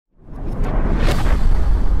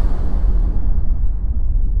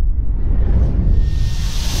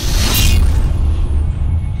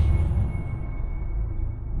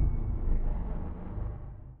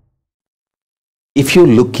if you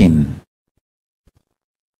look in,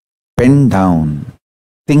 pen down,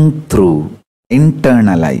 think through,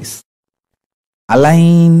 internalize,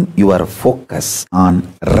 align your focus on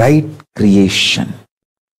right creation.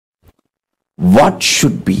 What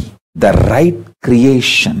should be the right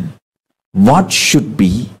creation? What should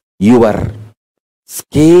be your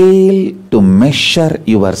scale to measure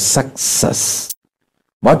your success?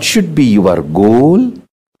 What should be your goal?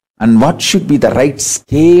 And what should be the right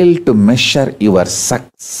scale to measure your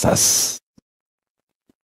success?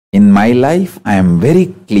 In my life, I am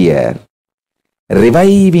very clear.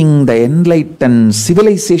 Reviving the enlightened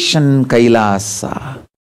civilization Kailasa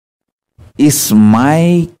is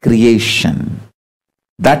my creation.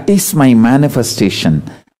 That is my manifestation.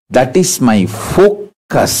 That is my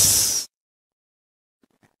focus.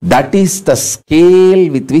 That is the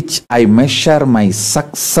scale with which I measure my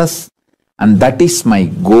success, and that is my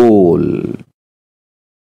goal.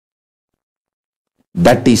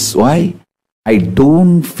 That is why I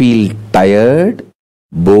don't feel tired,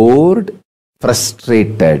 bored,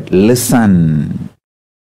 frustrated. Listen,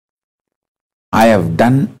 I have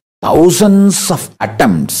done thousands of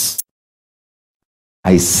attempts.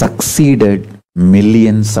 I succeeded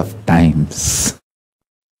millions of times.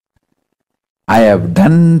 I have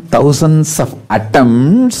done thousands of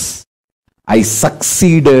attempts. I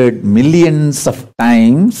succeeded millions of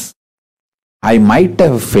times. I might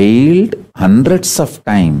have failed hundreds of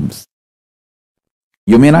times.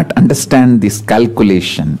 You may not understand this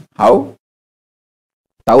calculation. How?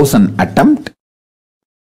 1,000 attempt,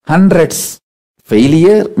 hundreds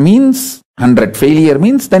failure means, 100 failure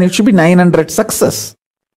means, then it should be 900 success.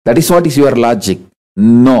 That is what is your logic.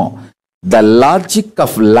 No. The logic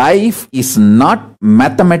of life is not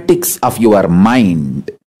mathematics of your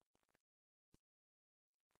mind.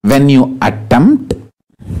 When you attempt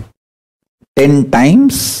 10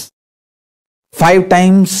 times, 5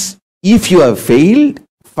 times, if you have failed,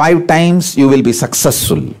 5 times you will be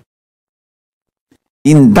successful.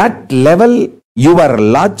 In that level, your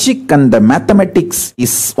logic and the mathematics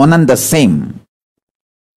is one and the same.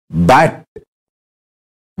 But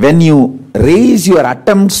when you raise your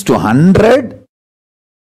attempts to 100,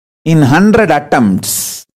 in 100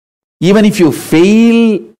 attempts, even if you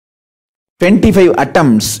fail 25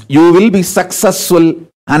 attempts, you will be successful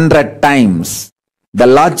 100 times. The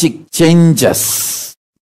logic changes.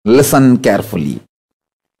 Listen carefully.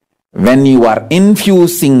 When you are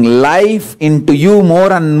infusing life into you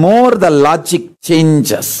more and more, the logic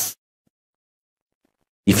changes.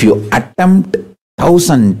 If you attempt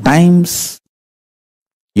 1,000 times,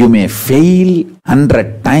 you may fail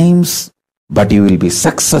 100 times, but you will be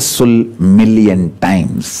successful million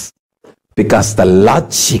times. Because the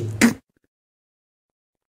logic,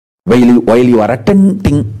 while you are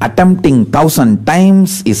attempting 1,000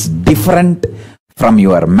 times, is different from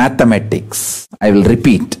your mathematics. I will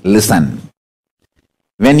repeat, listen.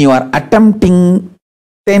 When you are attempting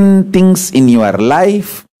 10 things in your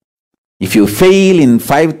life, if you fail in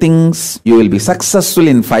 5 things, you will be successful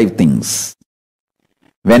in 5 things.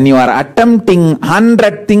 When you are attempting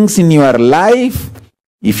 100 things in your life,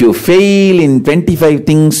 if you fail in 25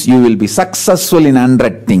 things, you will be successful in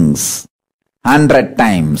 100 things. 100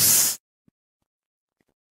 times.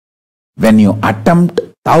 When you attempt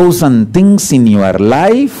 1,000 things in your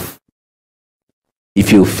life,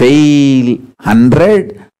 if you fail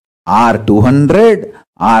 100 or 200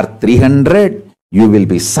 or 300, you will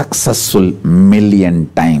be successful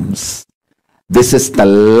million times. This is the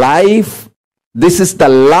life. This is the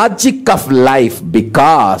logic of life,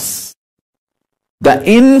 because the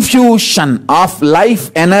infusion of life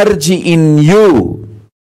energy in you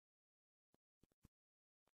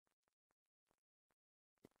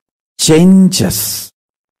changes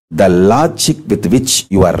the logic with which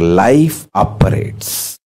your life operates.